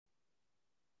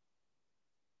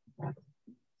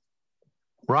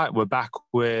Right, we're back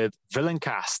with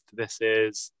Villaincast. This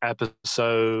is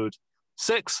episode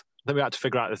 6. Then we had to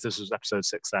figure out if this was episode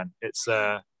 6 then. It's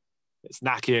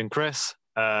Naki and Chris.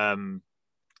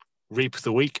 Reap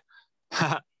the week.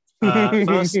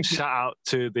 First, shout out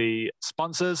to the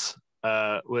sponsors,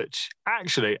 which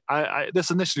actually,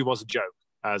 this initially was a joke,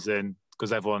 as in,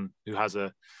 because everyone who has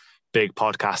a big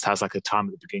podcast has like a time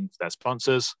at the beginning for their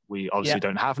sponsors. We obviously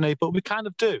don't have any, but we kind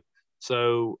of do.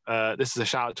 So this is a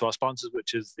shout out to our sponsors,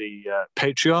 which is the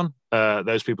Patreon.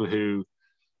 Those people who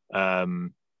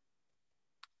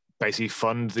basically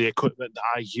fund the equipment that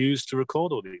I use to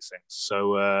record all these things.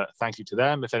 So thank you to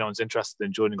them. If anyone's interested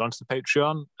in joining onto the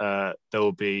Patreon, there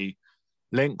will be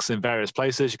links in various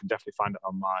places. You can definitely find it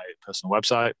on my personal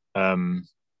website.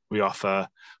 We offer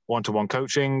one-to-one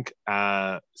coaching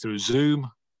through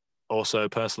Zoom, also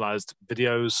personalized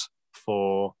videos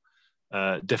for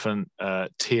different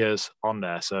tiers on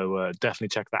there. So definitely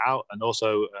check that out. And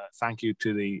also thank you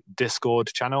to the Discord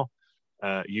channel.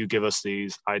 You give us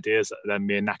these ideas that then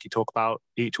me and Naki talk about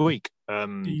each week.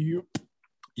 You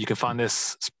can find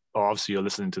this, or obviously you're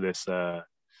listening to this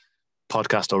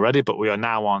podcast already, but we are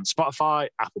now on Spotify,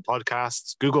 Apple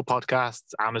Podcasts, Google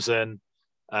Podcasts, Amazon,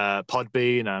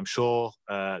 Podbean. I'm sure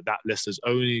that list is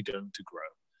only going to grow.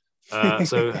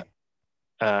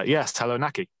 Yes, hello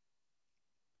Naki.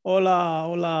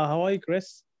 Hola. How are you,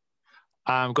 Chris?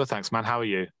 I'm good, thanks, man. How are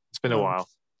you? It's been a while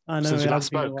since we last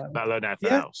spoke, let alone anything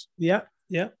else. Yeah.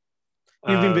 You've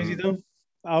been busy though.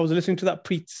 I was listening to that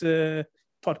Preet's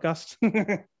podcast.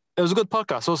 It was a good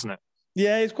podcast, wasn't it?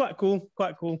 Yeah, it's quite cool.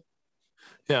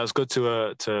 Yeah, it was good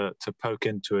to poke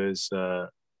into his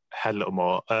head a little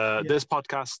more. This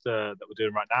podcast that we're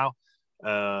doing right now,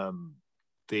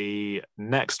 the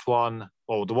next one,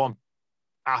 or the one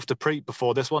after Preet,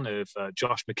 before this one, if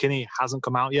Josh McKinney hasn't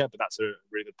come out yet, but that's a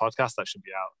really good podcast that should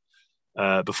be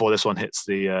out before this one hits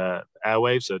the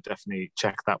airwaves. So definitely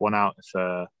check that one out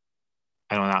if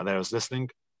anyone out there is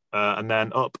listening. And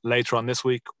then up later on this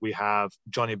week, we have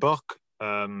Johnny Buck,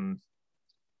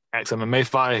 ex-MMA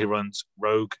fighter. He runs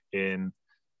Rogue in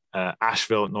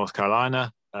Asheville, North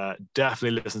Carolina.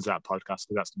 Definitely listen to that podcast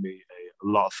because that's going to be a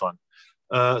lot of fun.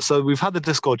 So we've had the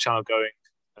Discord channel going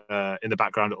in the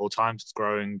background at all times. It's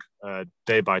growing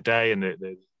day by day, and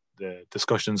the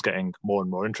discussion's getting more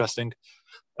and more interesting.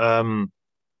 The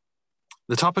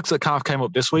topics that kind of came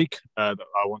up this week that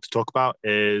I want to talk about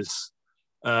is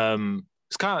we've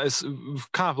kind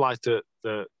of like to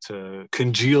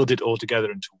congealed it all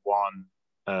together into one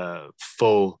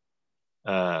full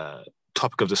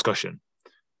topic of discussion,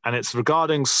 and it's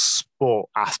regarding sport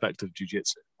aspect of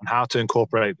jiu-jitsu and how to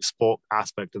incorporate the sport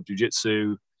aspect of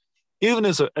jiu-jitsu even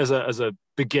as a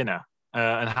beginner,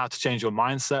 and how to change your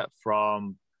mindset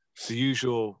from the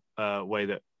usual way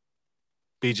that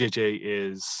BJJ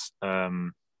is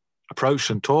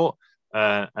approached and taught,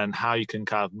 and how you can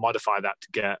kind of modify that to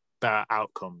get better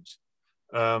outcomes.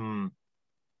 So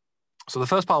the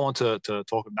first part I want to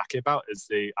talk with Naki about is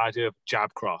the idea of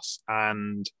jab cross,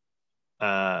 and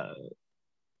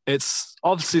it's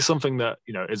obviously something that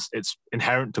it's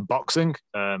inherent to boxing.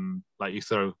 Like you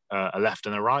throw a left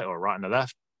and a right, or a right and a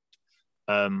left.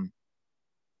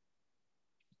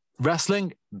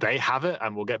 Wrestling, they have it,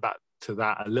 and we'll get back to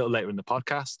that a little later in the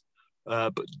podcast.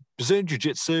 But Brazilian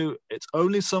Jiu-Jitsu, it's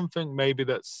only something maybe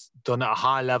that's done at a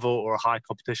high level or a high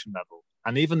competition level,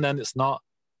 and even then, it's not.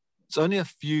 It's only a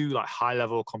few like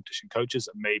high-level competition coaches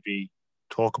that maybe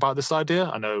talk about this idea.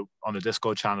 I know on the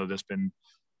Discord channel, there's been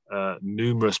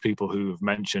numerous people who have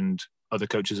mentioned other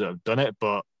coaches that have done it,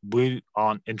 but we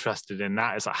aren't interested in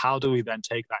that. It's like, how do we then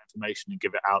take that information and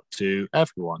give it out to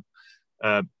everyone?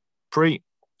 Preet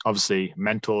obviously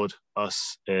mentored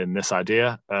us in this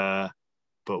idea,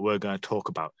 but we're going to talk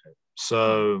about it.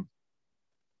 So,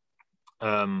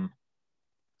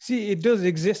 see, it does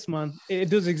exist, man. It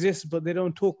does exist, but they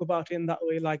don't talk about it in that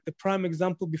way. Like the prime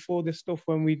example before this stuff,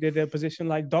 when we did a position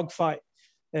like dogfight,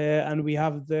 and we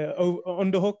have the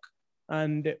underhook,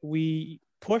 and we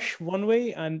push one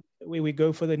way, and we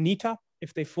go for the knee tap.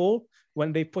 If they fall,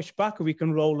 when they push back, we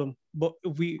can roll them. But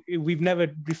we've never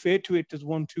referred to it as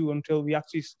 1-2 until we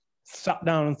actually sat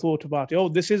down and thought about it. Oh,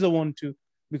 this is a 1-2,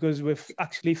 because we're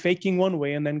actually faking one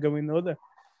way and then going the other.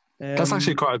 That's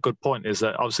actually quite a good point. Is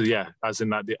that obviously, as in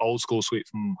like the old school sweep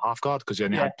from half guard, because you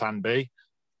only had plan B.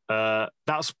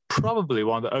 That's probably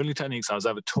one of the only techniques I was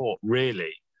ever taught,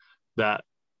 really, that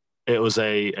it was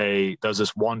there was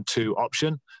this 1-2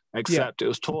 option, except it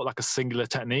was taught like a singular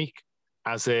technique,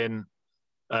 as in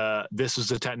this was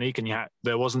the technique, and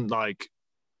there wasn't like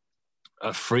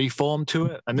a free form to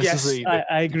it. And this is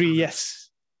I agree. Yes.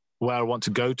 where I want to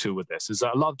go to with this is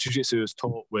that a lot of jiu-jitsu is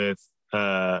taught with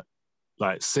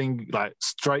like straight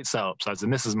setups, as in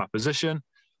this is my position,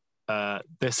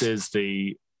 this is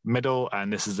the middle,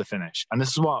 and this is the finish. And this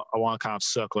is what I want to kind of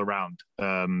circle around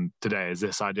today, is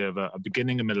this idea of a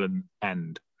beginning, a middle, and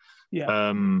end.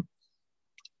 Yeah.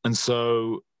 And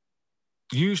so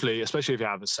usually, especially if you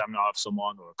have a seminar of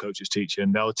someone or a coach is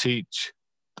teaching, they'll teach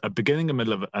a beginning, a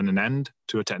middle, and an end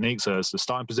to a technique. So it's the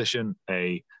starting position,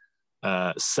 a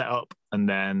setup, and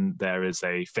then there is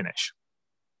a finish.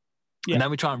 Yeah. And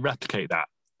then we try and replicate that.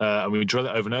 And we drill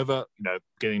it over and over,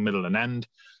 beginning, middle, and end.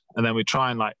 And then we try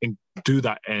and do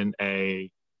that in a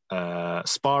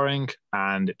sparring,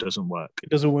 and it doesn't work. It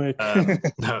doesn't work.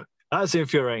 No, that's the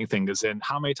infuriating thing, is in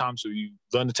how many times have you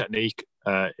learned a technique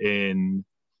in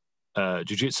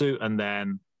jiu-jitsu and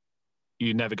then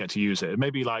you never get to use it.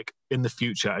 Maybe like in the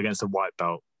future against a white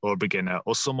belt or a beginner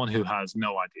or someone who has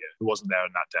no idea, who wasn't there on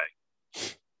that day.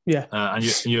 Yeah. And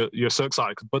you're so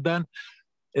excited. But then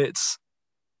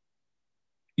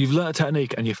you've learned a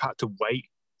technique and you've had to wait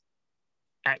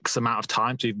X amount of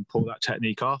time to even pull that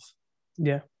technique off.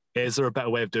 Yeah. Is there a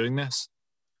better way of doing this?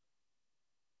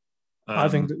 I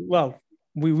think,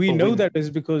 we know that is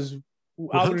because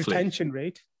our retention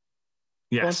rate.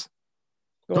 Yes.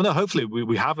 Well, no, hopefully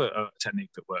we have a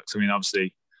technique that works. I mean,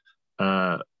 obviously,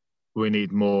 we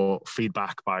need more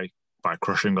feedback by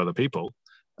crushing other people.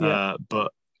 Yeah.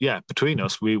 But yeah, between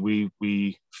us,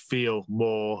 we feel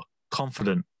more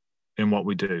confident in what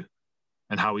we do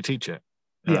and how we teach it.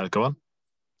 Go on.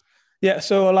 Yeah.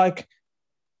 So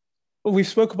we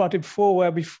spoke about it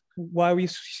before, why we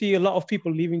see a lot of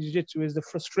people leaving jiu-jitsu is the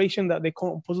frustration that they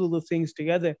can't puzzle the things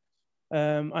together.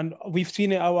 And we've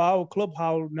seen it at our club,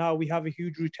 how now we have a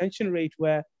huge retention rate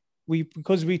where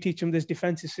because we teach them this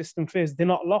defensive system first, they're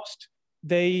not lost.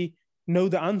 They know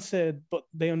the answer, but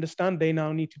they understand they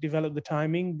now need to develop the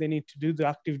timing. They need to do the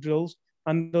active drills,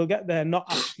 and they'll get there. Not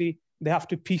actually, they have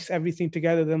to piece everything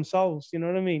together themselves. You know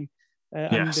what I mean?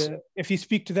 Yes. And if you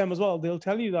speak to them as well, they'll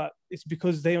tell you that it's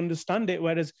because they understand it.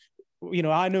 Whereas,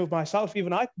 I know myself,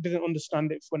 even I didn't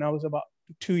understand it when I was about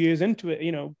 2 years into it,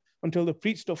 until the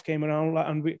preach stuff came around,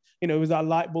 and it was that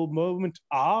light bulb moment.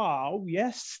 Oh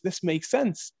yes, this makes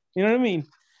sense. You know what I mean?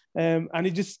 And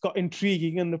it just got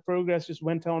intriguing, and the progress just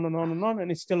went on and on and on, and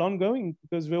it's still ongoing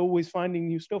because we're always finding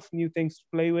new stuff, new things to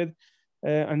play with,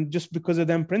 and just because of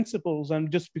them principles, and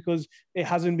just because it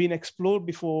hasn't been explored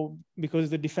before,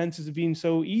 because the defense has been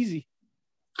so easy.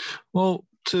 Well,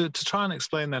 to try and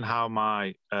explain then how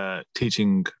my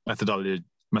teaching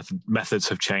methods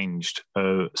have changed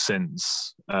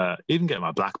since even getting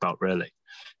my black belt, really,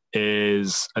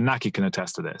 is, and Naki can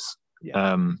attest to this.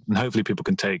 Yeah. And hopefully people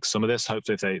can take some of this.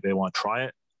 Hopefully if they want to try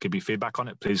it, give you feedback on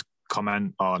it, please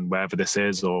comment on wherever this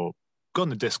is, or go on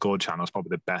the Discord channel. It's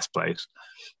probably the best place.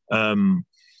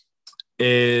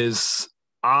 Is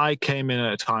I came in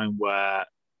at a time where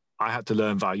I had to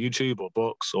learn via YouTube or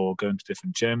books or going to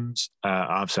different gyms.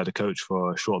 I've had a coach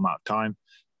for a short amount of time,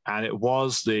 and it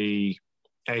was the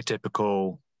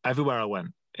atypical. Everywhere I went,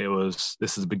 it was,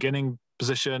 this is the beginning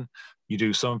position. You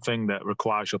do something that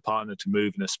requires your partner to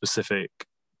move in a specific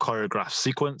choreographed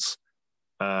sequence.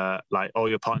 Your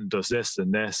partner does this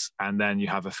and this, and then you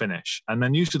have a finish. And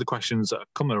then usually the questions that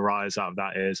come and arise out of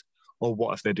that is,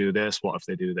 what if they do this? What if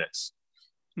they do this?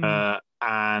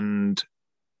 And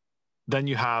then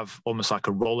you have almost like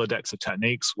a Rolodex of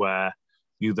techniques where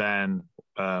you then,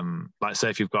 say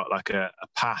if you've got like a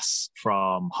pass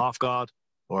from half guard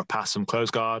or a pass from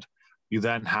close guard, you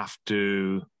then have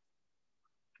to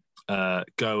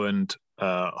go and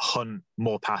hunt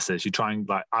more passes. You try and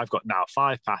I've got now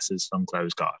 5 passes from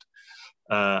close guard,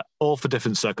 all for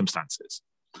different circumstances.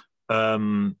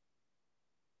 And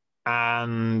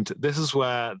this is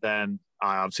where then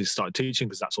I obviously started teaching,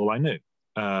 because that's all I knew.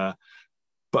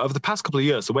 But over the past couple of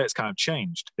years, the way it's kind of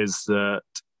changed is that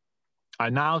I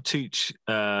now teach,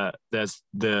 there's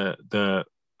the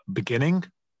beginning,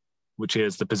 which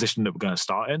is the position that we're going to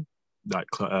start in, like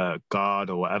guard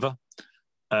or whatever.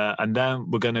 And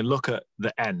then we're going to look at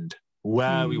the end,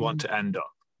 where we want to end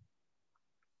up.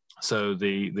 So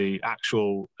the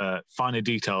actual finer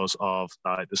details of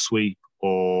the sweep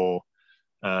or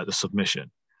the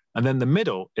submission. And then the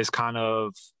middle is kind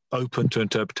of open to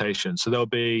interpretation. So there'll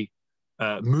be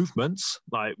movements,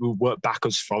 like we'll work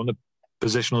backwards from the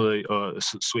position or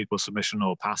sweep or submission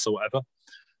or pass or whatever.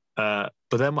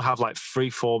 But then we'll have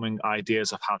free-forming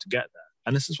ideas of how to get there.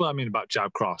 And this is what I mean about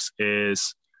jab cross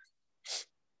is,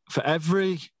 for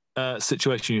every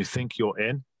situation you think you're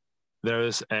in, there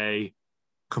is a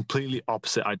completely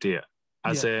opposite idea.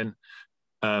 As in,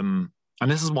 and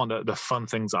this is one of the fun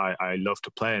things I love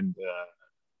to play. And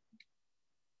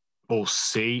or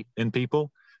see in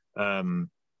people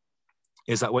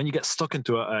is that when you get stuck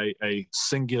into a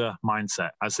singular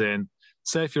mindset, as in,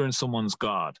 say if you're in someone's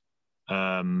guard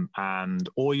and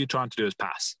all you're trying to do is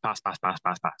pass,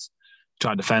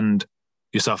 try and defend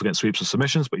yourself against sweeps or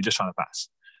submissions, but you're just trying to pass.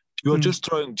 You're just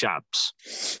throwing jabs.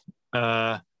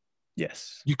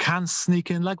 Yes. You can sneak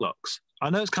in leg locks. I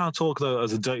know it's kind of talk though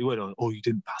as a dirty word. Oh, you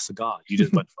didn't pass the guard. You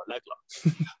just went for a leg lock.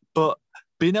 But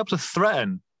being able to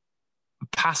threaten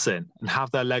passing and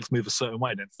have their legs move a certain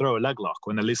way and then throw a leg lock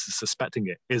when the least is suspecting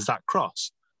it is that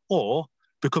cross. Or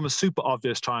become a super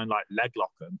obvious, try and like leg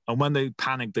lock them. And when they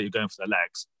panic that you're going for their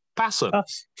legs, pass them.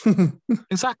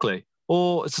 Exactly.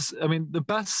 Or it's just, I mean, the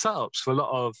best setups for a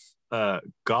lot of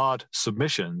guard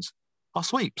submissions are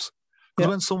sweeps. Because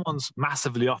when someone's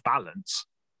massively off balance,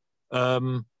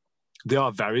 they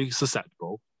are very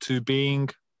susceptible to being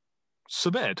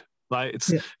submitted. Like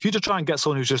it's if you just try and get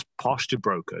someone who's just posture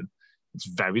broken, it's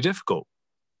very difficult.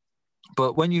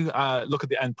 But when you look at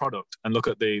the end product and look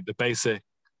at the basic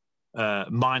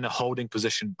minor holding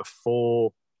position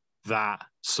before that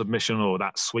submission or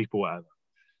that sweep or whatever,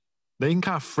 then you can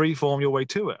kind of freeform your way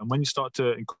to it. And when you start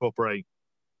to incorporate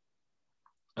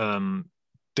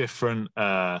different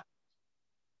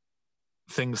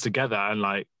things together and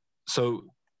like, so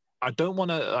I don't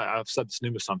want to, I've said this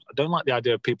numerous times, I don't like the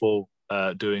idea of people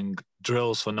doing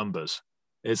drills for numbers.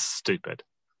 It's stupid.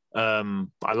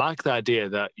 I like the idea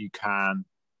that you can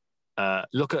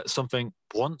look at something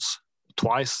once,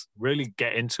 twice, really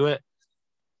get into it,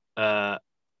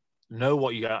 know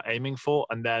what you are aiming for,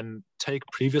 and then take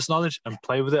previous knowledge and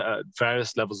play with it at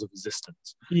various levels of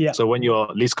resistance. Yeah. So when you're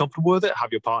least comfortable with it,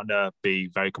 have your partner be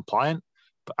very compliant,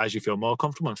 but as you feel more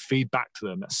comfortable, and feed back to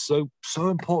them. That's so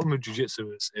important with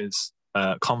jiu-jitsu is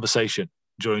conversation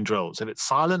during drills. If it's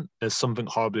silent, there's something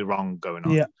horribly wrong going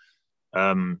on. Yeah.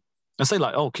 And say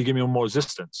like, oh, can you give me more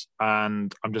resistance?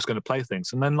 And I'm just going to play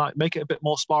things. And then like make it a bit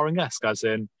more sparring-esque, as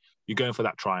in you're going for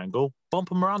that triangle, bump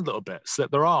them around a little bit,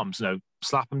 slip their arms,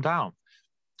 slap them down.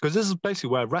 Because this is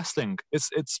basically where wrestling,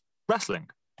 it's wrestling.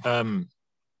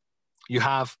 You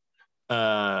have,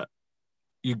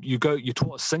 you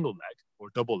taught a single leg or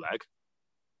double leg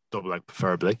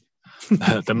preferably,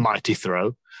 the mighty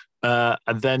throw.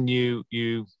 And then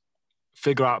you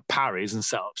figure out parries and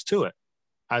setups to it.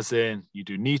 As in, you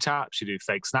do knee taps, you do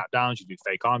fake snap downs, you do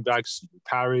fake arm drags, you do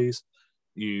parries,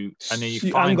 and then you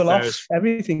find angle various, off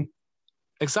everything.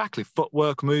 Exactly,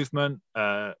 footwork, movement,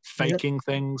 faking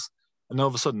things, and all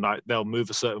of a sudden, like they'll move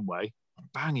a certain way,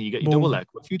 bang, you get your double leg.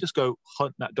 But if you just go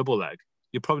hunt that double leg,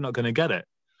 you're probably not going to get it.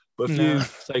 But if you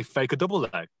say fake a double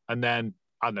leg and then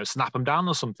I don't know, snap them down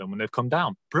or something when they've come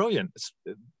down, brilliant.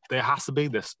 There has to be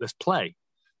this play.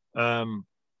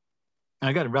 And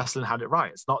again, wrestling had it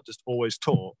right. It's not just always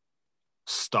taught,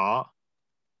 start,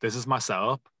 this is my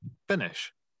setup,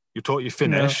 finish. You taught you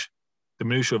finish, the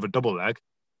minutiae of a double leg,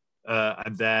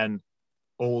 and then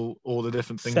all the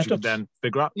different things setups you could then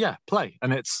figure out. Yeah, play.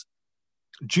 And it's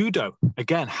judo,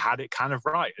 again, had it kind of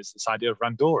right. It's this idea of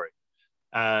randori.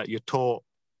 You're taught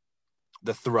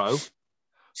the throw,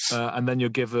 and then you're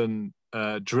given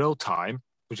drill time,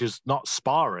 which is not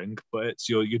sparring, but it's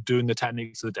you're doing the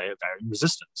techniques of the day at varying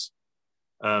resistance.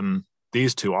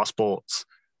 These two are sports.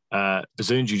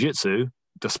 Brazilian Jiu-Jitsu,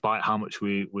 despite how much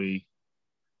we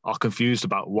are confused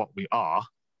about what we are,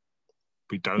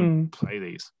 we don't play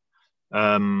these.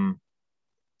 I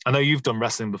know you've done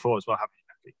wrestling before as well, haven't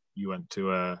you? You went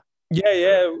to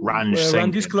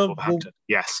Ranji's Club.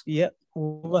 Yes. Yeah,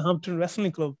 Wolverhampton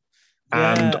Wrestling Club.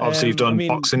 And obviously you've done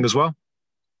boxing as well.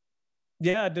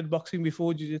 Yeah, I did boxing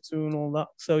before jiu-jitsu and all that.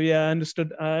 So yeah,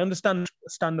 I understand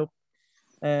stand-up.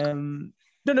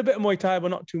 Done a bit of Muay Thai, but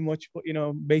not too much. But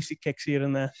basic kicks here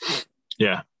and there.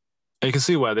 Yeah, and you can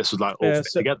see where this was like all fit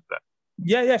together.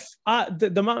 Yeah.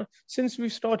 Since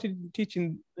we've started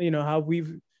teaching, how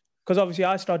because obviously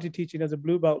I started teaching as a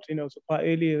blue belt, so quite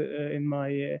early in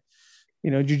my,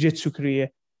 jiu-jitsu career,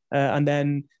 and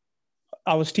then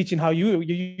I was teaching how you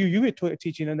were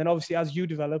teaching, and then obviously as you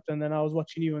developed, and then I was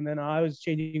watching you, and then I was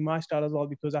changing my style as well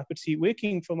because I could see it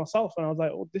working for myself, and I was like,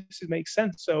 oh, this makes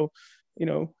sense. So,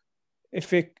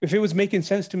 if it was making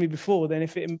sense to me before, then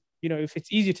if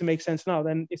it's easier to make sense now,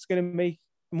 then it's going to make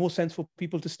more sense for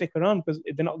people to stick around because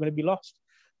they're not going to be lost.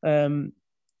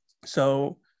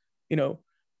 So,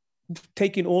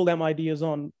 taking all them ideas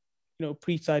on,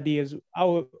 Preet's ideas,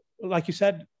 like you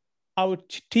said, our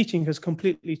teaching has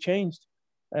completely changed.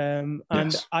 And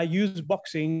I use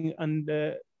boxing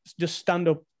and just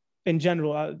stand-up in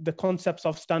general, the concepts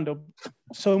of stand-up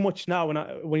so much now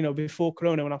before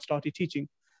Corona when I started teaching.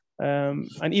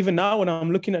 And even now when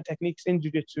I'm looking at techniques in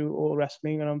jiu-jitsu or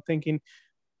wrestling and I'm thinking,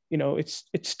 it's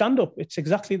stand up. It's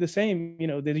exactly the same.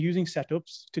 They're using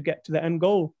setups to get to the end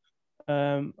goal.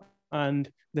 And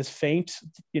there's feints,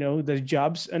 there's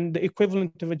jabs, and the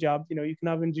equivalent of a jab, you can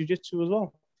have in jiu-jitsu as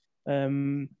well.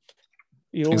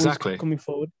 You're always Exactly. coming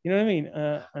forward. You know what I mean?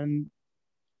 And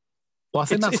well, I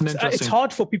think that's an interesting. It's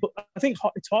hard for people. I think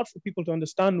it's hard for people to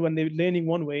understand when they're learning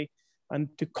one way and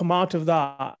to come out of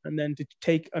that and then to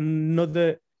take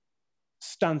another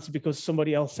stance because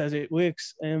somebody else says it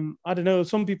works. I don't know.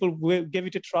 Some people will give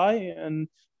it a try, and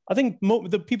I think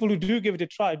the people who do give it a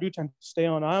try do tend to stay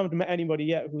on. I haven't met anybody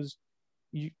yet who's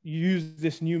used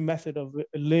this new method of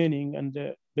learning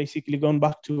and basically gone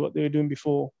back to what they were doing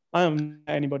before. I haven't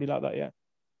met anybody like that yet.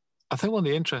 I think one of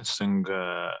the interesting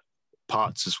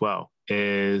parts as well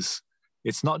is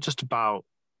it's not just about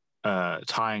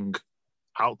tying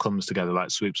outcomes together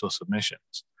like sweeps or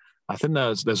submissions. I think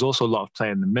there's also a lot of play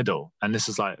in the middle, and this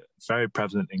is like very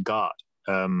prevalent in guard.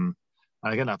 And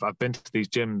again, I've been to these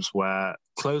gyms where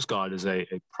close guard is a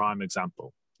prime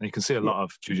example, and you can see a lot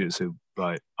of jiu-jitsu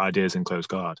like ideas in close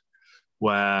guard,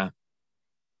 where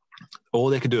all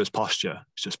they can do is posture.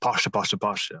 It's just posture, posture,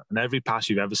 posture, and every pass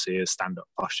you've ever seen is stand-up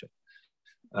posture.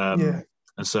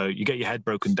 And so you get your head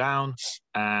broken down,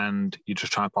 and you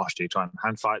just try and posture. You try and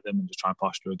hand fight them, and just try and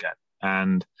posture again.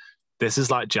 And this is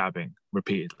like jabbing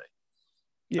repeatedly.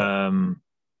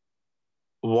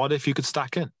 What if you could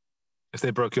stack in? If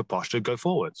they broke your posture, go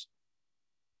forwards.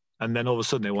 And then all of a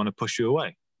sudden they want to push you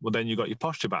away. Well, then you got your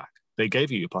posture back. They gave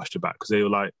you your posture back because they were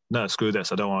like, no, screw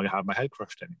this. I don't want to have my head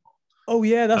crushed anymore. Oh,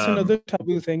 yeah, that's another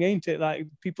taboo thing, ain't it? Like,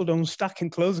 people don't stack in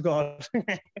close guard.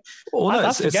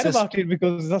 I forget about it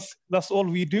because that's all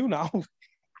we do now.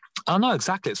 I know,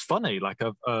 exactly. It's funny. Like,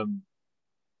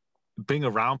 being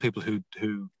around people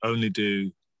who only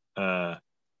do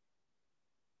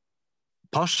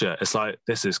posture, it's like,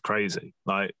 this is crazy.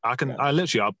 Like, I'll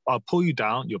pull you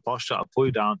down, your posture, I'll pull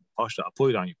you down, your posture, I'll pull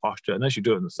you down, your posture. Unless you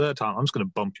do it the third time, I'm just going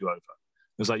to bump you over.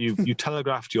 It's like you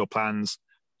telegraphed your plans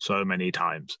so many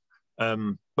times.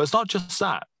 But it's not just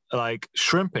that. Like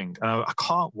shrimping, I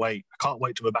can't wait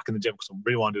to go back in the gym because I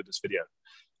really want to do this video.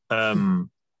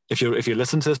 If you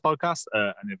listen to this podcast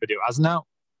and the video hasn't out,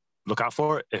 look out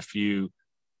for it. If you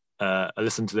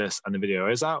listen to this and the video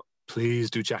is out, please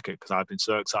do check it because I've been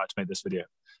so excited to make this video.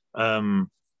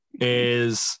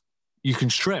 Is you can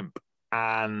shrimp,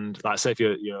 and like say if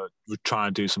you're trying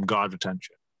to do some guard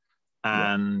retention,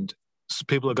 and so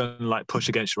people are going to like push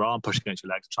against your arm, push against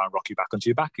your legs, try and rock you back onto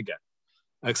your back again.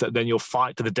 Except then you'll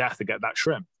fight to the death to get that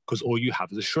shrimp because all you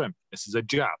have is a shrimp. This is a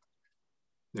jab.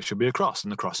 There should be a cross,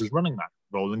 and the cross is running man,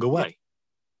 rolling away.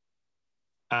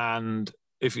 And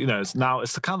if it's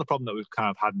the kind of problem that we've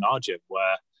kind of had in our gym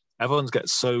where everyone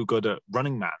gets so good at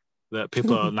running man that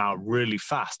people are now really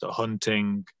fast at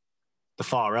hunting the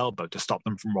far elbow to stop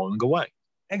them from rolling away.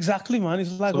 Exactly, man.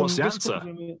 It's like, so what's the answer?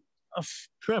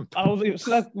 Shrimp. It's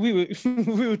like we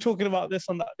were talking about this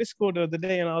on that Discord the other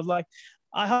day, and I was like,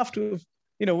 I have to,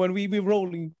 when we were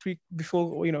rolling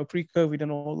pre-COVID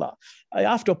and all that, I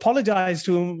have to apologize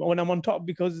to them when I'm on top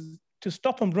because to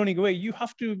stop them running away, you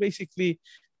have to basically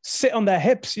sit on their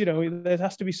hips. There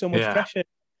has to be so much pressure.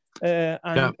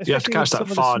 And you have to catch that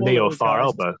far knee or far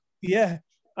elbow. Yeah.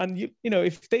 And,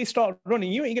 if they start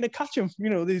running, you ain't going to catch them.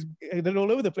 They're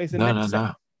all over the place.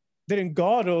 No. They're in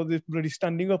guard or they're really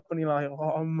standing up and you're like,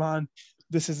 oh, man,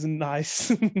 this isn't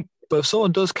nice. But if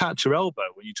someone does catch your elbow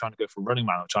when you're trying to go for a running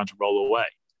man or trying to roll away,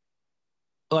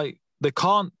 like they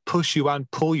can't push you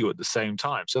and pull you at the same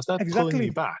time. So if they're pulling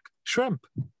you back, shrimp.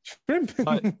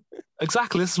 Like,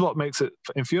 exactly. This is what makes it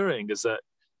infuriating is that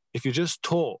if you're just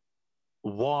taught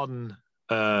one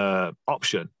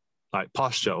option, like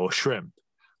posture or shrimp,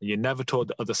 and you're never taught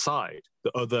the other side,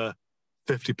 the other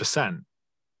 50%,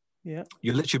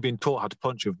 you're literally being taught how to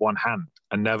punch with one hand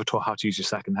and never taught how to use your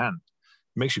second hand.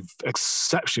 It makes you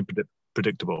exceptionally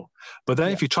predictable. But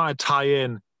then if you try and tie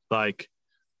in like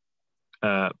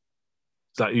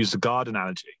use the guard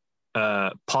analogy,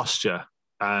 posture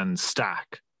and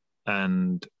stack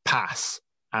and pass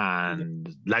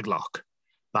and leg lock,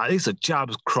 like these are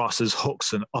jabs, crosses,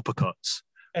 hooks and uppercuts.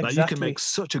 Like you can make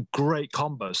such a great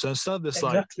combo. So instead of this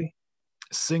like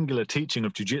singular teaching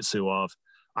of jiu-jitsu of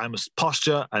I must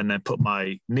posture and then put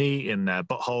my knee in their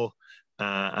butthole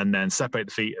and then separate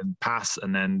the feet and pass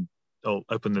and then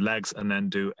open the legs and then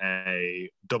do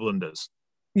a double unders.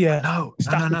 Yeah. No.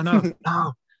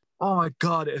 Oh my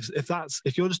God.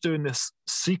 If you're just doing this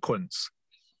sequence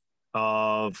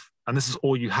of, and this is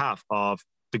all you have of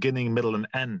beginning, middle and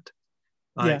end.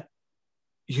 Like,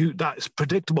 that's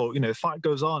predictable. The fight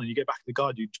goes on and you get back to the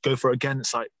guard, you go for it again.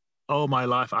 It's like, oh my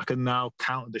life, I can now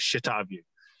counter the shit out of you.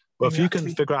 But if you can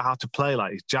Exactly. figure out how to play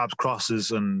like jabs, crosses,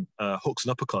 and hooks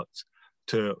and uppercuts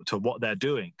to what they're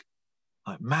doing,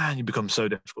 like man, you become so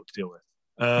difficult to deal with.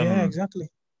 Yeah, exactly.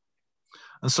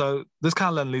 And so this kind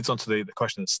of then leads on to the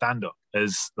question of stand up.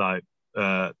 Is like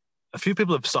a few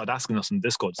people have started asking us in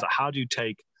Discord, so how do you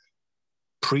take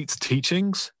Preet's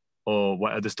teachings or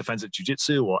whatever this defensive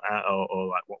jiu-jitsu or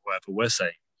like whatever we're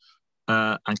saying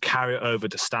and carry it over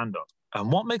to stand up?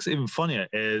 And what makes it even funnier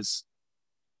is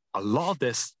a lot of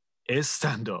this is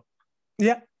stand up.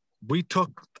 Yeah. We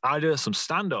took ideas from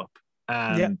stand up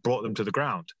and brought them to the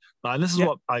ground. And this is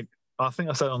what I think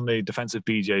I said on the defensive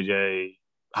BJJ,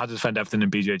 how to defend everything in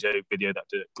BJJ video that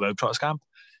did Globetrotters camp,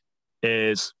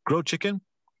 is grilled chicken,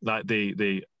 like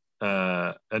the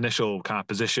initial kind of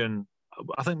position.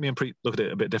 I think me and Preet look at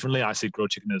it a bit differently. I see grilled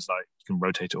chicken as like you can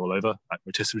rotate it all over, like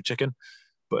rotisserie chicken.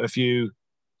 But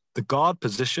the guard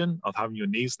position of having your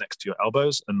knees next to your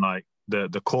elbows and like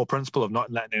the core principle of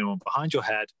not letting anyone behind your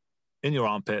head, in your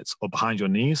armpits, or behind your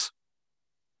knees,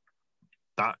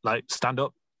 that like stand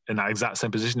up in that exact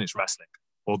same position, it's wrestling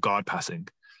or guard passing.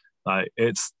 Like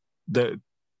it's the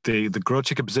grilled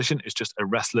chicken position is just a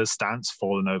wrestler's stance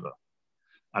fallen over,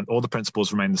 and all the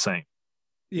principles remain the same.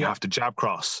 You have to jab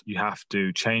cross, you have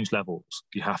to change levels,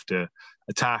 you have to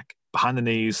attack behind the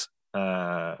knees,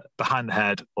 behind the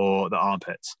head or the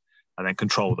armpits, and then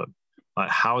control them. Like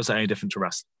how is that any different to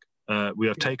wrestling? We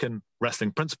have taken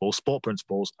wrestling principles, sport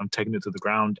principles, and taken it to the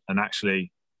ground, and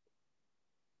actually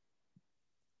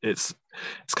it's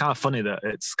kind of funny that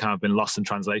it's kind of been lost in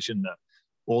translation that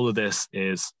all of this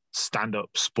is stand-up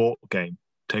sport game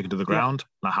taken to the ground.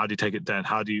 Like how do you take it down?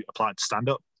 How do you apply it to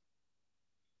stand-up?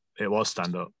 It was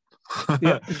stand-up.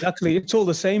 Yeah, exactly. It's all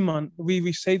the same, man.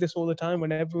 We say this all the time.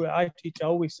 Whenever I teach, I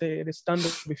always say it is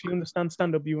stand-up. If you understand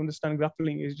stand-up, you understand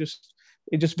grappling. It's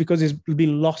just because it's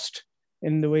been lost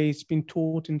in the way it's been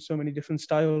taught in so many different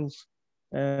styles.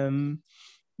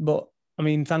 But I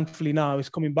mean, thankfully now it's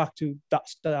coming back to that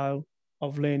style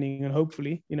of learning, and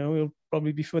hopefully, it'll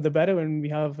probably be for the better when we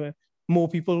have more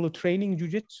people training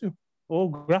jiu-jitsu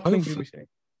or grappling.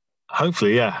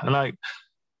 Hopefully, yeah. And like,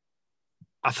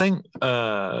 I think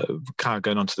kind of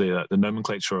going on to the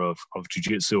nomenclature of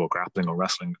jiu-jitsu or grappling or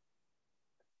wrestling,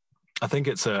 I think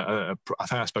it's I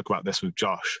think I spoke about this with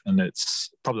Josh, and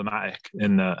it's problematic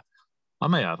in that I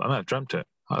may have dreamt it.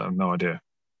 I have no idea.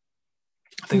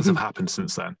 Things have happened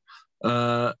since then.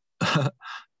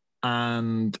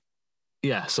 And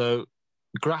yeah, so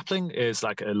grappling is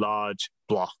like a large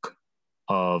block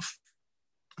of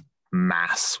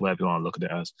mass, whatever you want to look at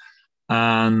it as.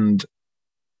 And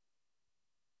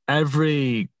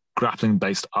every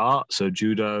grappling-based art, so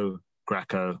judo,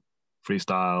 Greco,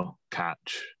 freestyle,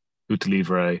 catch, uta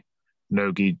livre,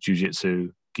 no-gi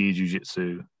jiu-jitsu, gi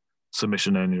jiu-jitsu,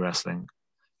 submission-only wrestling,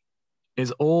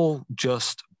 is all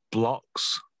just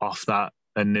blocks off that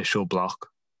initial block.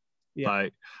 Yeah.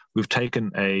 Like we've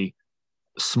taken a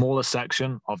smaller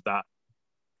section of that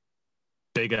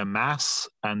bigger mass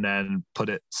and then put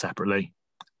it separately.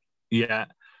 Yeah.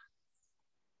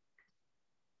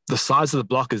 The size of the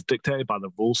block is dictated by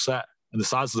the rule set, and the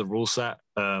size of the rule set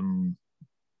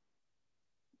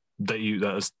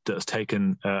that has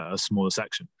taken a smaller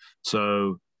section.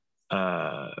 So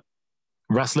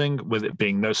wrestling, with it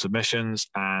being no submissions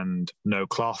and no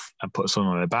cloth and put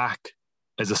someone on their back,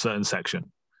 is a certain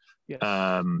section. Yes.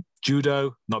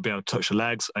 Judo, not being able to touch the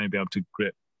legs, only being able to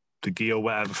grip the gi or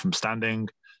whatever from standing,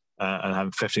 and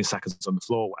having 15 seconds on the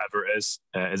floor, whatever it is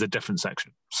a different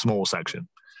section, small section.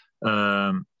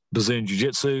 Brazilian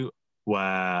Jiu-Jitsu,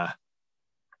 where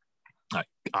like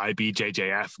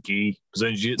IBJJF, gi,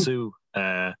 Brazilian Jiu-Jitsu,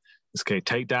 it's okay,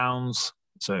 takedowns,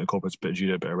 so it incorporates a bit of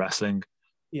judo, a bit of wrestling.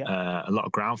 Yeah. A lot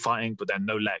of ground fighting, but then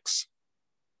no legs,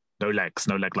 no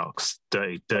leg locks,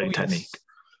 dirty technique.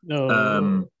 Yes.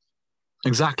 No.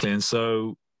 Exactly. And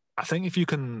so I think if you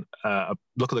can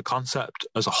look at the concept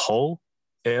as a whole,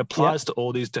 it applies to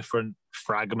all these different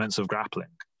fragments of grappling.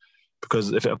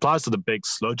 Because if it applies to the big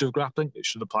sludge of grappling, it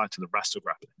should apply to the rest of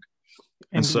grappling.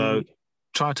 And so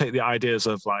try to take the ideas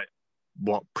of like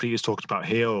what Preet is talking about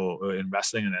here or in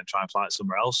wrestling and then try and apply it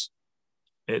somewhere else.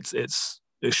 It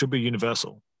should be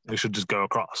universal. It should just go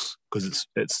across because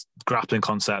it's grappling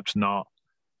concept, not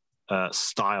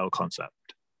style concept.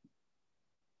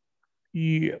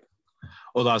 Yeah.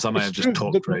 Otherwise, I may have just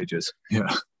talked for ages.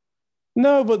 Yeah.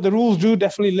 No, but the rules do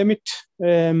definitely limit,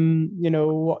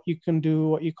 what you can do,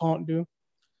 what you can't do.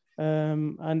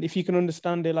 And if you can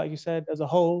understand it, like you said, as a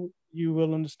whole, you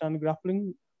will understand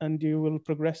grappling and you will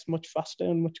progress much faster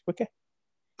and much quicker.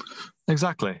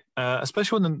 Exactly.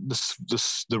 Especially when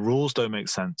the rules don't make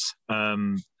sense.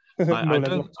 I'm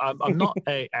not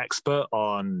an expert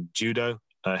on judo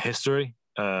history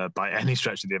by any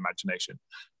stretch of the imagination.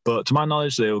 But to my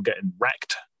knowledge, they were getting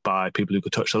wrecked by people who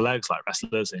could touch the legs, like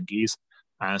wrestlers and gis.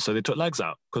 And so they took legs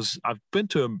out. Because I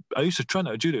used to train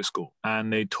at a judo school,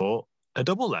 and they taught a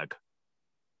double leg,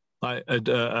 like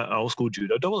a old school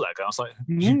judo double leg. And I was like,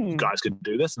 you guys can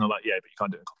do this? And they're like, yeah, but you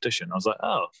can't do it in competition. I was like,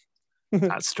 oh,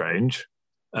 that's strange.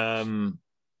 And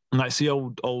I see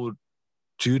old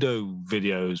judo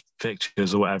videos,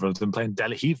 pictures or whatever of them playing De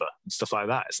La Riva and stuff like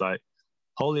that. It's like,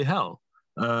 holy hell.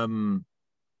 And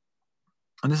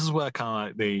this is where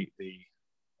kind of like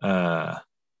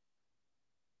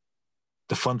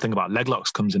the fun thing about leg locks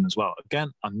comes in as well.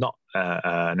 Again, I'm not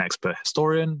an expert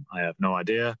historian. I have no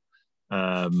idea.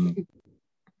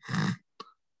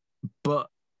 But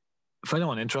for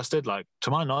anyone interested, like,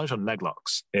 to my knowledge on leg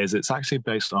locks is it's actually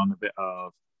based on a bit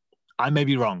of, I may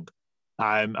be wrong.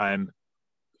 I'm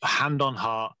hand on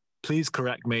heart. Please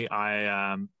correct me.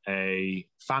 I am a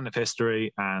fan of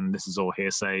history, and this is all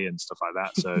hearsay and stuff like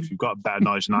that. So if you've got better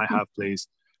knowledge than I have, please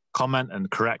comment and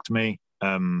correct me.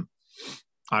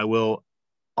 I will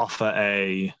offer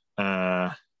a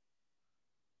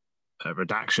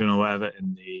redaction or whatever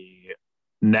in the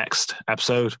next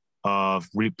episode of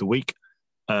Reap the Week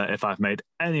if I've made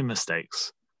any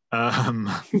mistakes.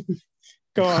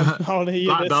 Go on, I'll hear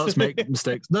black this. belts make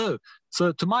mistakes. No.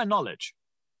 So to my knowledge,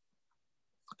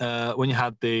 when you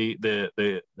had the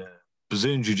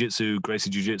Brazilian Jiu-Jitsu, Gracie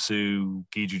Jiu-Jitsu,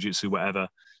 Gi Jiu-Jitsu, whatever,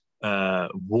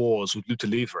 wars with Luta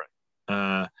Livre,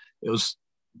 it was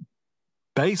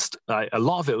based, like, a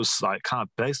lot of it was like kind of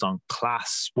based on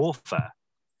class warfare.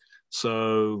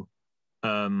 So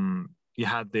you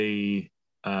had the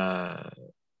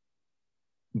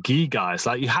gi guys,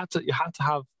 like you had to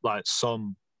have like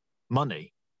some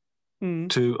money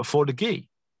to afford a gi.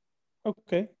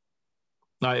 Okay.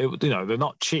 Like, they're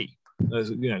not cheap.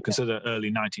 Consider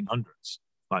early 1900s,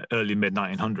 like early mid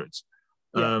 1900s.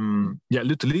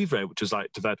 Luta Livre, which was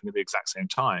like developing at the exact same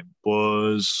time,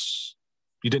 was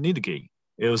you didn't need a gi.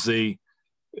 It was the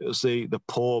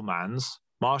poor man's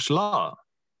martial art.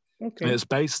 Okay. And it's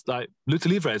based, like, Luta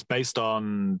Livre is based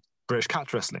on British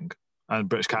catch wrestling, and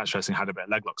British catch wrestling had a bit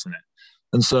of leg locks in it.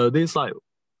 And so these like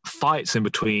fights in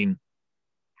between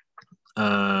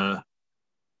Brazilian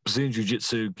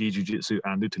Jiu-Jitsu, Gi Jiu-Jitsu,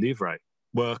 and Luta Livre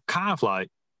were kind of like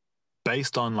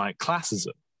based on like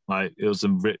classism. Like, it was the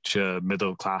richer,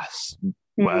 middle class,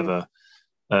 whatever,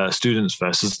 students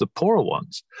versus the poorer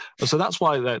ones. And so that's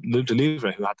why that Luta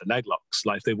Livre, who had the leg locks,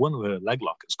 like, if they won with a leg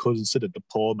lock, it's considered the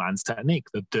poor man's technique,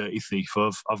 the dirty thief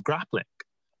of grappling.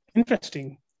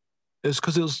 Interesting. It's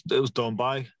because it was done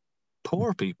by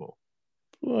poor people.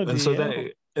 Bloody and so hell.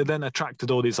 it then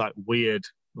attracted all these like weird,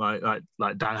 like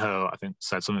Dan Ho, I think,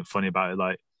 said something funny about it.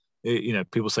 Like,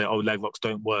 people say, oh, leg locks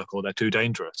don't work, or they're too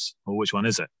dangerous. Well, which one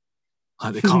is it?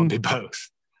 Like, they can't be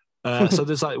both. So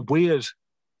there's like weird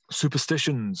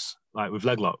superstitions like with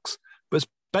leg locks, but it's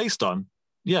based on,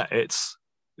 it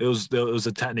was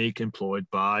a technique employed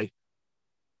by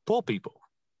poor people,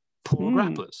 poor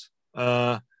grapplers,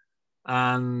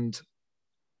 and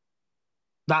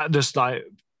that just like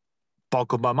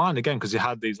boggled my mind again, because you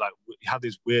had these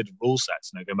weird rule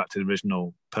sets, going back to the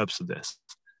original purpose of this,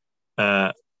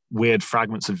 weird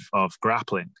fragments of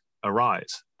grappling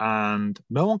arise, and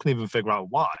no one can even figure out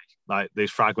why. Like,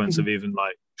 these fragments have even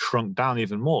like shrunk down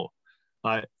even more.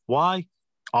 Like, why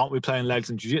aren't we playing legs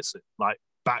in jiu-jitsu? Like,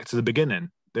 back to the beginning.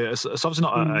 It's obviously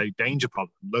not a danger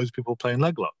problem. Loads of people playing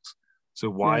leg locks. So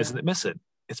why isn't it missing?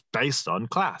 It's based on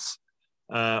class.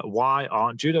 Why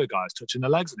aren't judo guys touching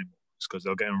their legs anymore? It's because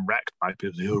they're getting wrecked by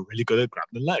people who are really good at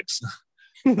grabbing the legs.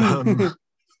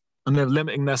 And they're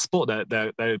limiting their sport.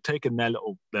 They're taking their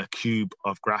cube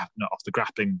of off the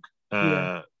grappling.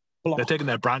 They're taking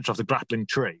their branch off the grappling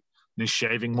tree and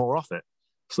shaving more off it.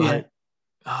 It's like,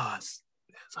 it's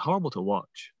horrible to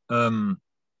watch.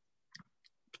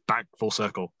 Back full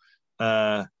circle.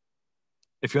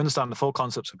 If you understand the full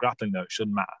concepts of grappling, though, it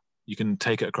shouldn't matter. You can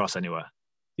take it across anywhere,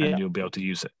 and you'll be able to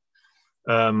use it.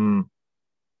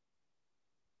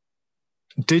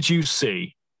 Did you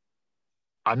see?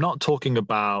 I'm not talking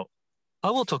about. I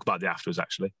will talk about the afterwards,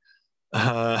 actually.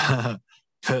 The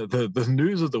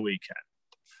news of the weekend.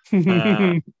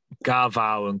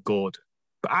 Galvao and Gordon.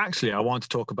 But actually, I want to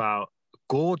talk about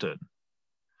Gordon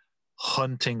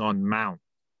hunting on Mount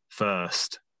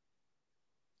first.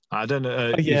 I don't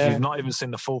know if you've not even seen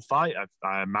the full fight.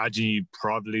 I imagine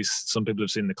some people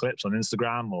have seen the clips on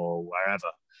Instagram or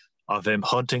wherever of him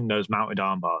hunting those mounted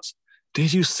arm bars.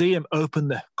 Did you see him open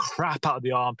the crap out of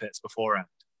the armpits beforehand?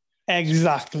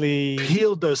 Exactly.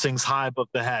 Peeled those things high above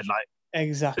the head. Like,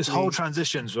 His whole Exactly.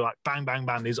 transitions were like bang, bang,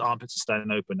 bang. These armpits are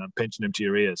staying open and pinching him to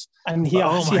your ears. And Like, here,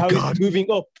 oh see my how he's god, moving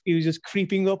up. He was just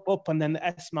creeping up, and then the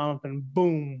S mount, and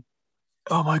boom.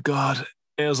 oh my god.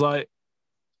 It was like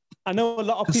I know a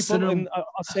lot of people considering are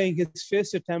saying his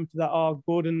first attempt that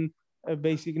Gordon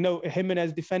basically no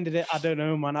Jimenez defended it. I don't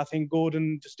know, man. I think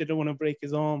Gordon just didn't want to break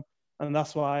his arm, and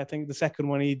that's why I think the second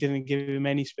one he didn't give him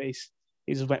any space.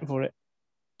 He just went for it.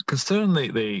 considering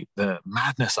the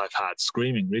madness I've had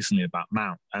screaming recently about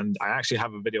Mount, and I actually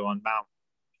have a video on Mount.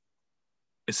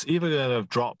 It's either going to have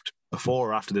dropped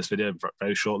before or after this video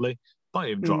very shortly. Might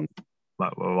even drop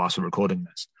like whilst we're recording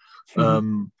this.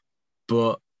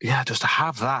 But yeah, just to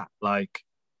have that, like,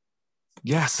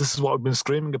 yes, this is what I've been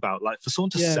screaming about. Like, for someone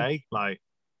to say, like,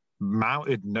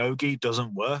 mounted no-gi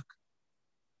doesn't work.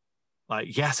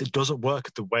 Like, yes, it doesn't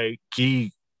work the way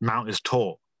gi mount is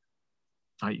taught.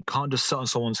 Like, you can't just sit on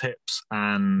someone's hips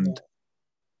and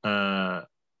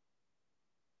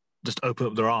just open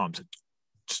up their arms. It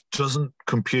just doesn't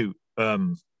compute.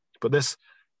 But this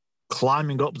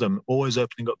climbing up them, always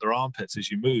opening up their armpits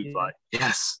as you move, like,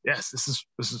 yes, this is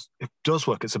it does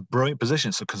work. It's a brilliant position.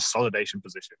 It's a consolidation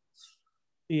position.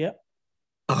 Yeah.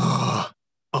 Oh,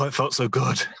 it felt so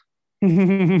good.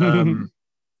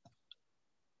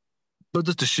 But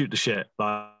just to shoot the shit,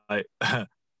 like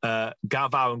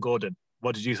Galvao and Gordon,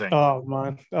 what did you think? Oh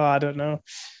man, I don't know.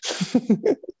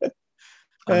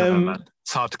 I know, man.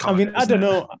 It's hard to comment. I mean, I don't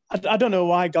know. I don't know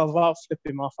why Galvao flipped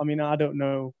him off. I mean, I don't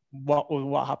know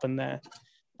what happened there.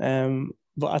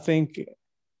 But I think,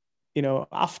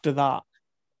 after that,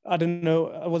 I don't know.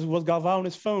 Was Galvao on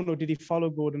his phone or did he follow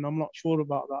Gordon? I'm not sure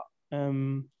about that.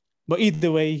 But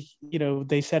either way,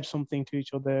 they said something to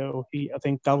each other, or I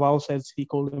think Galvao says he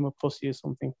called him a pussy or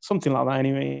something like that.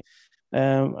 Anyway,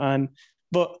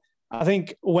 but I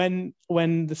think when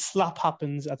the slap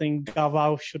happens, I think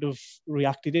Galvao should have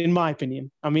reacted. In my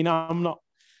opinion, I mean, I'm not,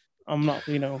 I'm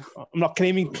not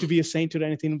claiming to be a saint or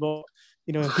anything, but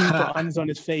he put hands on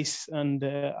his face, and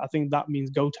I think that means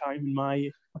go time, in my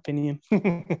opinion.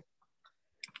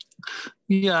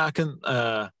 Yeah, I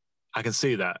can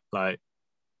see that. Like,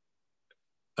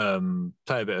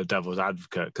 play a bit of devil's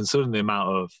advocate, considering the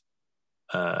amount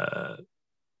of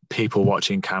people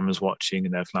watching, cameras watching,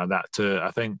 and everything like that.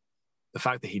 I think the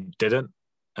fact that he didn't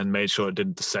and made sure it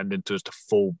didn't descend into just a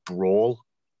full brawl,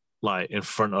 like in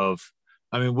front of.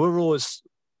 I mean, we're always,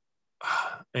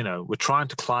 we're trying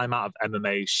to climb out of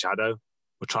MMA's shadow.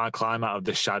 We're trying to climb out of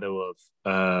the shadow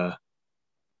of,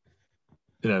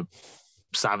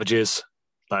 savages,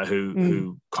 like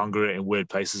who congregate in weird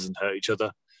places and hurt each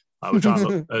other. We're trying to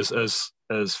look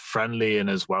as friendly and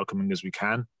as welcoming as we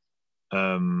can.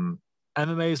 MMA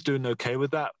is doing okay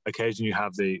with that. Occasionally, you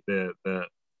have the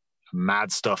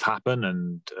mad stuff happen,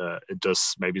 and it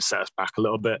does maybe set us back a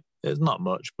little bit. It's not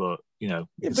much, but you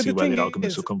can see where the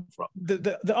arguments will come from.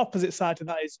 The opposite side to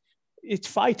that is it's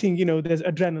fighting. There's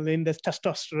adrenaline, there's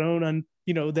testosterone, and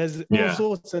there's all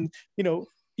sorts, and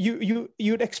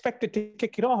you'd expect it to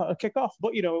kick off.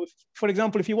 But for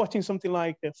example, if you're watching something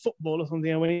like football or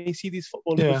something, and when you see these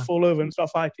footballers fall over and start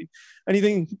fighting, and you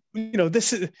think,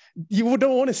 this is, you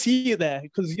don't want to see it there,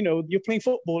 because you're playing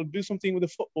football. Do something with the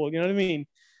football. You know what I mean?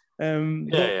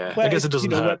 I guess it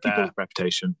doesn't hurt their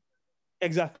reputation.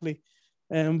 Exactly.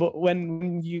 But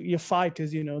when you're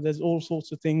fighters, there's all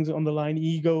sorts of things on the line,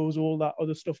 egos, all that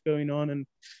other stuff going on, and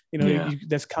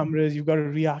there's cameras. You've got to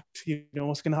react.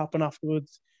 What's going to happen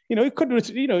afterwards. It could.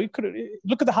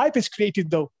 Look at the hype it's created,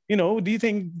 though. Do you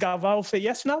think Galvao will say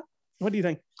yes now? What do you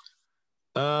think?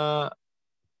 I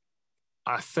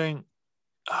think,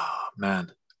 I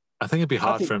think it'd be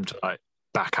hard for him to like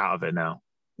back out of it now.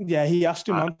 Yeah, he has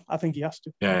to, man. I think he has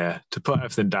to. Yeah. To put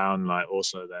everything down, like,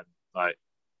 also then like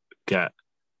get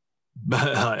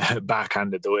like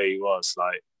backhanded the way he was,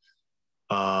 like,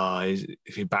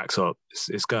 if he backs up,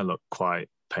 it's going to look quite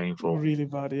painful. Really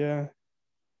bad, yeah.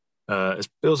 It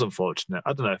was unfortunate.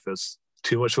 I don't know if it's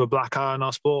too much of a black eye in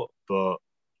our sport, but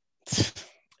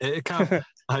it can.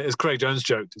 Like, as Craig Jones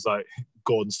joked, it's like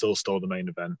Gordon still stole the main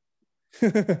event.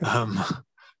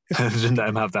 Didn't let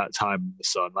him have that time in the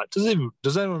sun. Like, does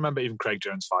anyone remember even Craig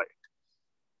Jones fighting?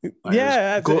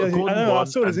 Like, Gordon won, I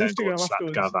saw his Instagram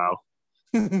afterwards.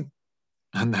 Galvao.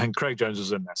 And then Craig Jones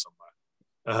was in there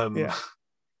somewhere.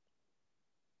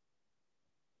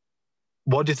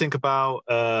 What do you think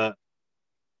about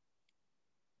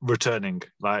returning?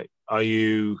 Like,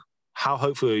 how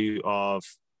hopeful are you of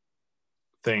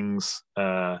things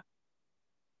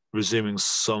resuming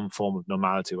some form of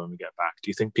normality when we get back? Do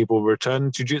you think people will return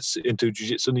into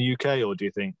jiu-jitsu in the UK, or do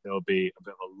you think there'll be a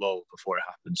bit of a lull before it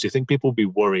happens? Do you think people will be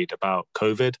worried about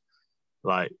COVID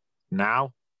like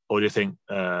now, or do you think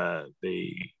the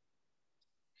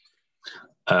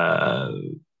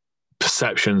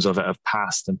perceptions of it have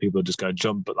passed, and people just go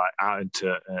jump like out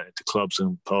into clubs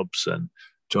and pubs and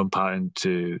jump out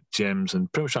into gyms and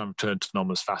pretty much try and return to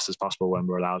normal as fast as possible when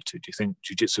we're allowed to? Do you think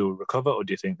jiu-jitsu will recover, or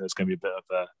do you think there's going to be a bit of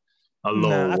a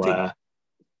lull where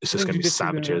it's just going to be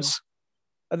savages?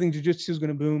 I think jiu-jitsu is going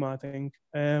to boom, I think.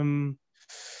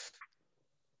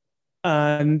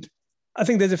 And I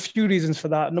think there's a few reasons for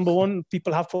that. Number one,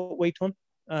 people have put weight on,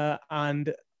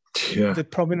 and the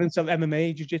prominence of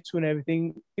MMA, jiu-jitsu and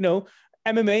everything. You know,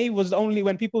 MMA was only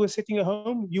when people were sitting at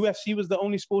home. UFC was the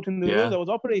only sport in the world that was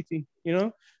operating. You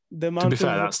know, the amount. To be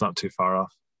fair, that's not too far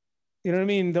off. You know what I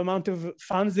mean? The amount of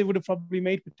fans they would have probably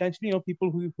made potentially. You know,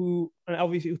 people who and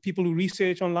obviously people who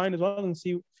research online as well and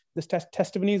see the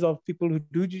testimonies of people who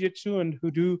do jiu-jitsu and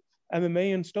who do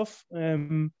MMA and stuff.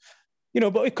 You know,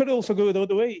 but it could also go the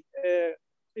other way.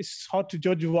 It's hard to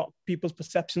judge what people's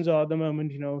perceptions are at the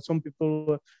moment. You know, some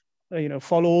people,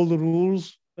 follow all the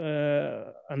rules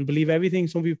and believe everything.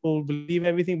 Some people believe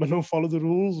everything but don't follow the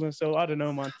rules. And so I don't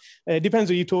know, man. It depends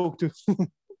who you talk to. Well,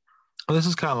 this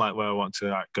is kind of like where I want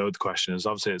to go with the question. Is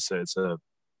obviously it's a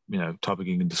topic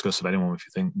you can discuss with anyone if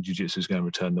you think jiu-jitsu is going to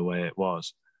return the way it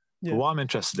was. Yeah. But what I'm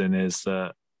interested in is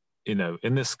that, in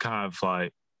this kind of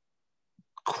like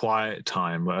quiet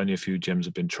time where only a few gyms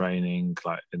have been training,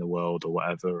 like in the world or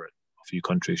whatever, a few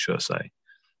countries, should I say,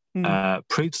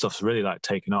 Preet stuff's really like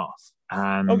taken off.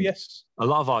 And a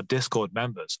lot of our Discord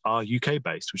members are UK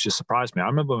based, which has surprised me. I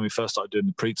remember when we first started doing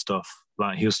the Preet stuff,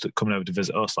 like he was coming over to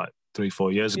visit us like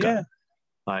 3-4 years ago. Yeah.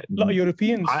 Like a lot of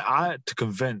Europeans. I had to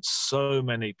convince so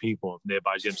many people of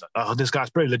nearby gyms, like, oh, this guy's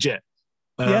pretty legit.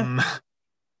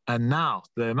 And now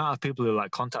the amount of people who like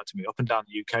contacted me up and down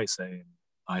the UK saying,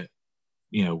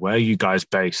 where are you guys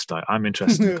based? Like, I'm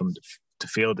interested in coming to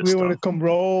feel this stuff. We want to come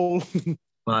roll.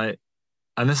 Like,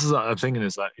 and this is what I'm thinking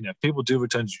is like, if people do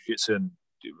return to jiu-jitsu and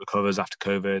it recovers after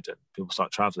COVID and people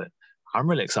start traveling, I'm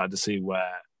really excited to see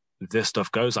where this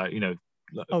stuff goes. Like,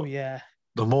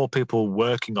 the more people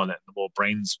working on it, the more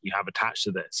brains we have attached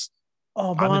to this.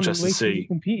 Oh, man, I'm interested to see.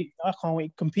 Compete. I can't wait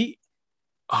to compete.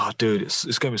 Oh, dude, it's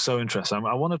going to be so interesting.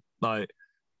 I want to like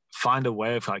find a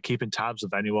way of like keeping tabs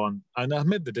of anyone. And I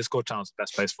admit the Discord channel is the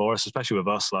best place for us, especially with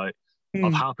us, like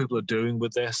of how people are doing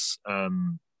with this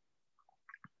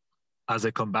as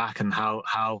they come back, and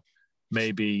how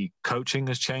maybe coaching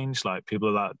has changed. Like people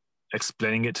are like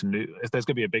explaining it to new. If there's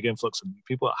going to be a big influx of new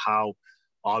people, how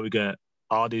are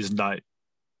these like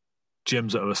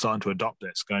gyms that are starting to adopt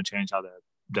this going to change how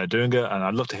they're doing it? And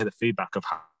I'd love to hear the feedback of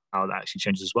how that actually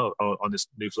changes as well on this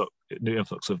new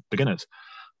influx of beginners.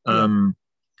 And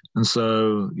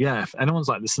so, if anyone's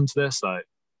like listening to this, like,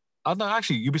 I don't know,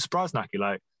 actually, you'd be surprised, Naki.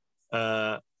 Like,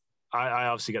 I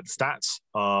obviously get the stats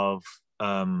of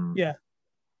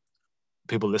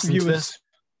people listening to this,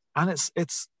 and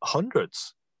it's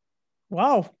hundreds.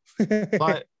 Wow.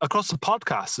 Like across the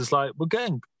podcast, it's like we're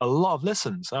getting a lot of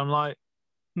listens. And I'm like,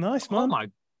 nice, man. Oh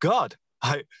my God.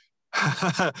 Like,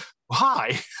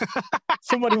 why?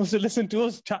 Somebody wants to listen to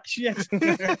us chat shit.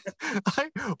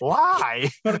 Like, why?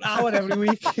 For an hour every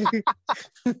week.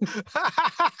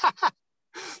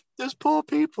 There's poor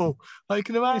people. I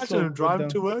can imagine driving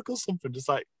to work or something, just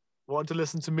like want to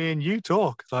listen to me and you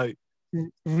talk. Like,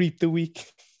 reap the week.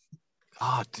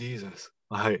 Oh, Jesus.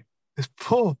 Like, it's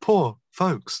poor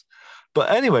folks.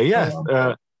 But anyway,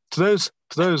 to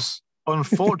those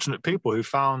unfortunate people who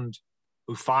find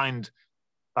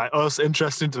like us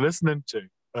interesting to listening to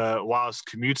whilst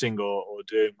commuting or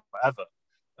doing whatever.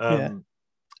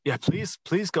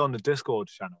 Please go on the Discord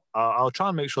channel. I'll try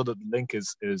and make sure that the link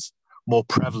is more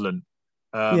prevalent.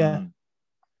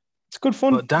 It's good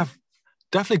fun. But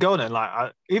definitely go on it.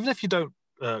 Like, even if you don't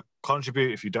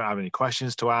contribute, if you don't have any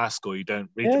questions to ask or you don't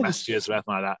read the messages or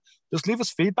anything like that, just leave us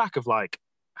feedback of like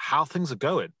how things are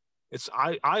going.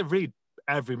 I read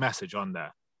every message on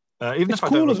there, even if I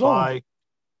don't reply.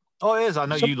 Oh, it is. I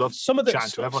know you love chatting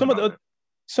to everyone.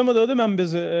 Some of the other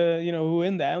members, who are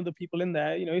in there, the people in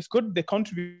there, it's good. They're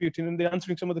contributing and they're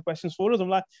answering some of the questions for us. I'm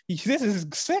like, this is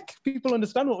sick. People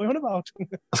understand what we're on about.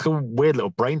 That's like a weird little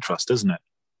brain trust, isn't it?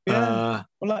 Yeah.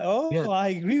 I'm like, I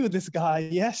agree with this guy.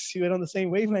 Yes, you're on the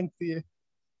same wavelength to you.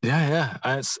 Yeah.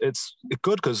 And it's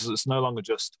good because it's no longer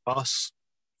just us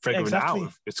figuring it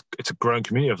out. It's a growing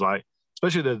community of like,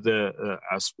 especially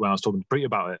as when I was talking to Preet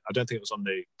about it. I don't think it was on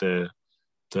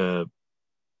the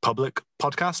public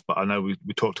podcast, but I know we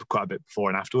talked quite a bit before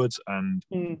and afterwards, and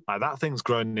like that thing's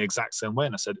grown in the exact same way.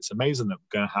 And I said it's amazing that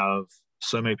we're going to have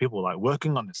so many people like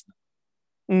working on this.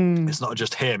 It's not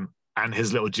just him and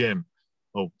his little gym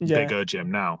or bigger gym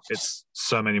now. It's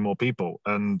so many more people,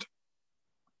 and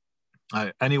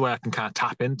any way I can kind of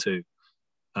tap into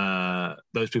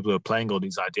those people who are playing all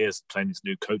these ideas, playing these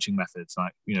new coaching methods,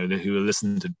 like, who are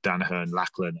listening to Danaher and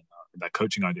Lachlan and their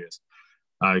coaching ideas.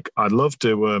 Like, I'd love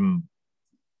to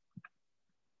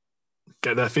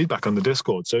get their feedback on the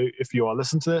Discord. So if you are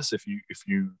listening to this, if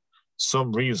you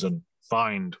some reason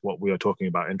find what we are talking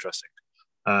about interesting,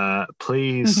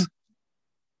 please,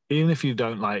 even if you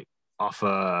don't like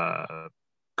offer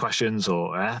questions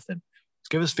or anything, just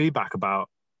give us feedback about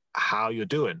how you're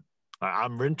doing. Like,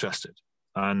 I'm interested,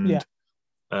 and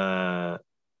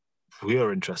we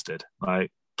are interested.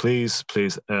 Like, please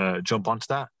jump onto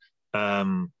that.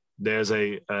 There's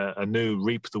a new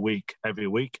Reap the Week every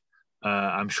week.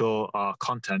 I'm sure our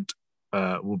content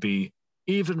will be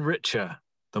even richer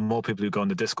the more people who go on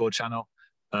the Discord channel.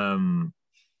 And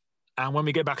when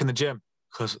we get back in the gym,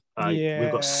 because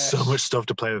we've got so much stuff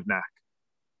to play with now.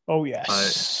 Oh,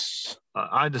 yes.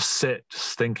 I just sit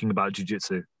thinking about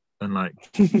jiu-jitsu and like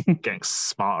getting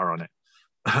smarter on it.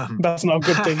 That's not a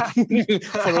good thing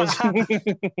for us.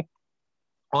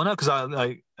 Oh, no,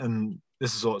 because and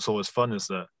this is what's always fun, is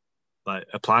that like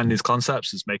applying these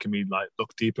concepts is making me like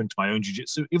look deeper into my own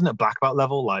jiu-jitsu, even at black belt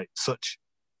level. Like, such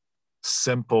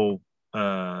simple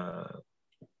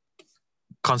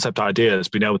concept ideas,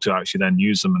 being able to actually then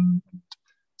use them and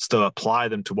still apply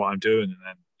them to what I'm doing, and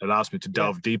then allows me to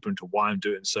delve deeper into why I'm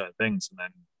doing certain things, and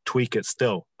then tweak it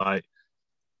still. Like,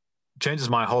 changes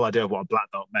my whole idea of what a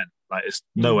black belt meant. Like, it's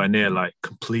nowhere near like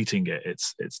completing it.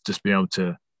 It's just being able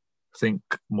to think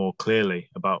more clearly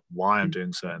about why I'm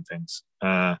doing certain things.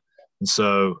 And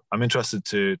so I'm interested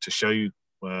to show you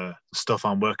the stuff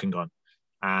I'm working on,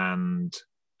 and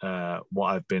what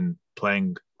I've been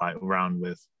playing like around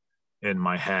with in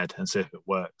my head, and see if it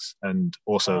works, and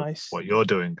also what you're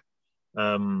doing.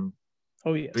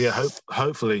 Oh, yes. But yeah,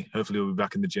 hopefully we'll be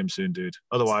back in the gym soon, dude.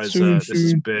 Otherwise, this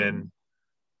has been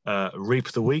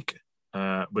Reap the Week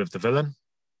with the Villain.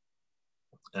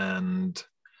 And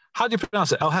how do you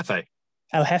pronounce it? El Jefe.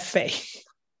 El Jefe.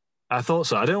 I thought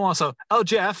so. I didn't want to say El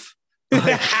Jeff.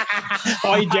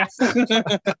 Hi, Jeff.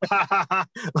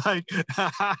 Like,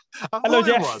 I Hello, thought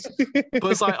Jeff. it was,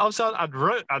 but it's like, obviously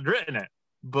I'd written it,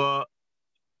 but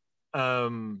I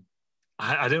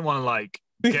didn't want to like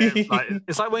get like,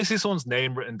 it's like when you see someone's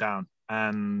name written down,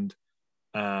 and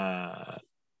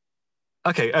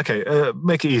okay,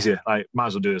 make it easier. Like, might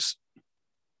as well do this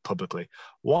publicly.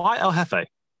 Why El Jefe?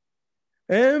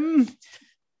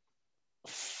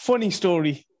 Funny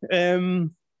story.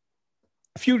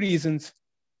 A few reasons.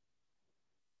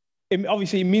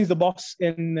 Obviously, it means the boss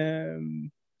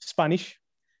in Spanish.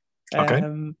 Okay.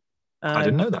 I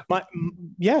didn't know that.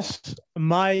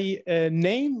 My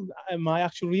name, my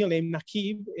actual real name,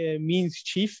 Nakib, means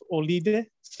chief or leader.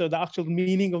 So the actual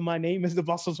meaning of my name is the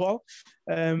boss as well.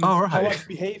 Right.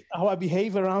 How I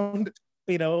behave around,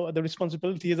 the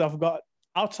responsibilities I've got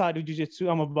outside of jiu-jitsu,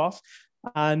 I'm a boss.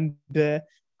 And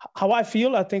how I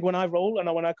feel, I think when I roll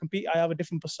and when I compete, I have a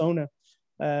different persona.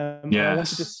 I wanted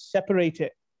to separate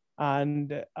it.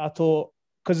 And I thought,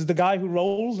 because the guy who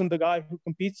rolls and the guy who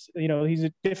competes, he's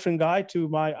a different guy to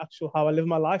my actual how I live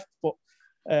my life. But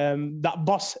that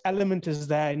boss element is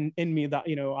there in me, that,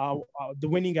 the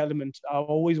winning element. I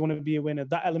always want to be a winner.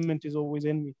 That element is always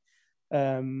in me.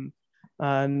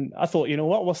 And I thought,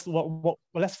 what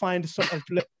let's find sort of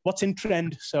what's in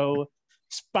trend. So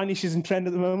Spanish is in trend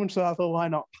at the moment. So I thought, why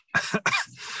not?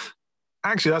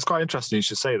 Actually, that's quite interesting you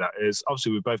should say that. Is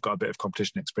obviously we've both got a bit of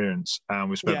competition experience, and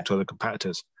we've spoken to other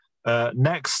competitors.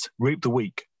 Next, Reap the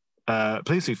Week.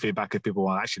 Please do feedback if people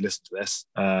want to actually listen to this.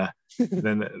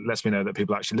 Then it lets me know that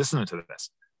people are actually listening to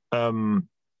this.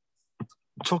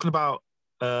 Talking about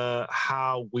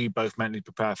how we both mentally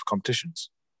prepare for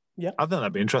competitions. Yeah, I think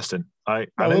that'd be interesting. I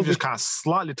know you've just kind of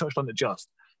slightly touched on it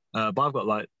but I've got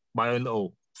like my own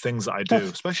little things that I do,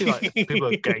 especially like if people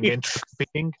are getting into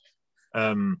competing.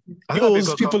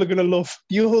 Yours people are gonna love.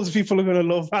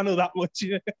 I know that much.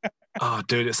 Oh,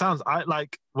 dude, it sounds. I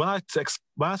like when I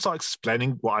start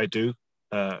explaining what I do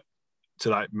to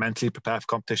like mentally prepare for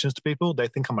competitions to people, they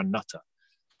think I'm a nutter.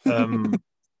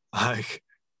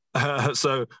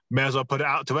 So may as well put it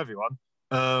out to everyone.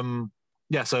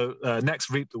 So next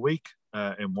Reap the Week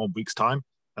in 1 week's time.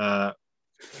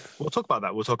 We'll talk about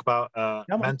that. We'll talk about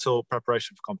mental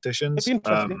preparation for competitions.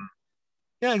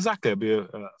 Yeah, exactly. It'll be a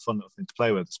fun little thing to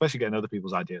play with, especially getting other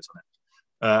people's ideas on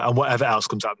it, and whatever else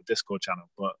comes out of the Discord channel.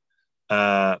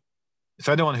 But if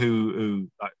anyone who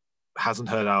like, hasn't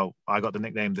heard how I got the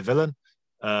nickname The Villain,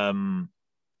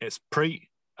 it's Preet.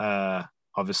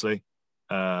 Obviously,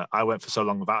 I went for so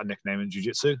long without a nickname in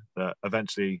jiu-jitsu that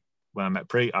eventually, when I met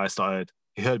Preet,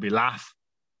 he heard me laugh,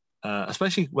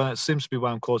 especially when it seems to be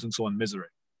when I'm causing someone misery.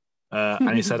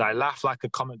 And he said, I laugh like a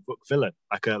comic book villain,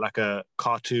 like a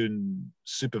cartoon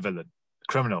supervillain,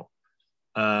 criminal.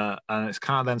 And it's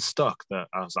kind of then stuck that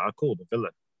I was like, I called the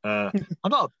villain. I'm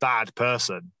not a bad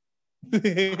person.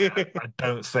 I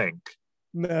don't think.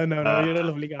 No, you're a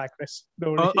lovely guy, Chris.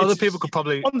 Other people could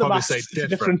probably say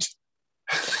different.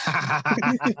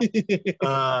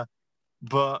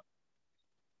 But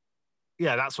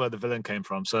yeah, that's where the villain came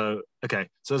from. So okay,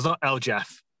 so it's not El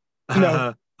Jeff.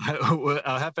 No.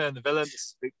 El Jefe and the villain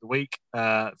speak the week.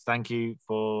 Thank you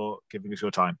for giving us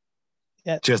your time.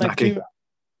 Yeah. Cheers, Naki.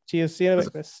 Cheers. See you in a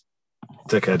bit, Chris.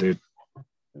 Take care, dude.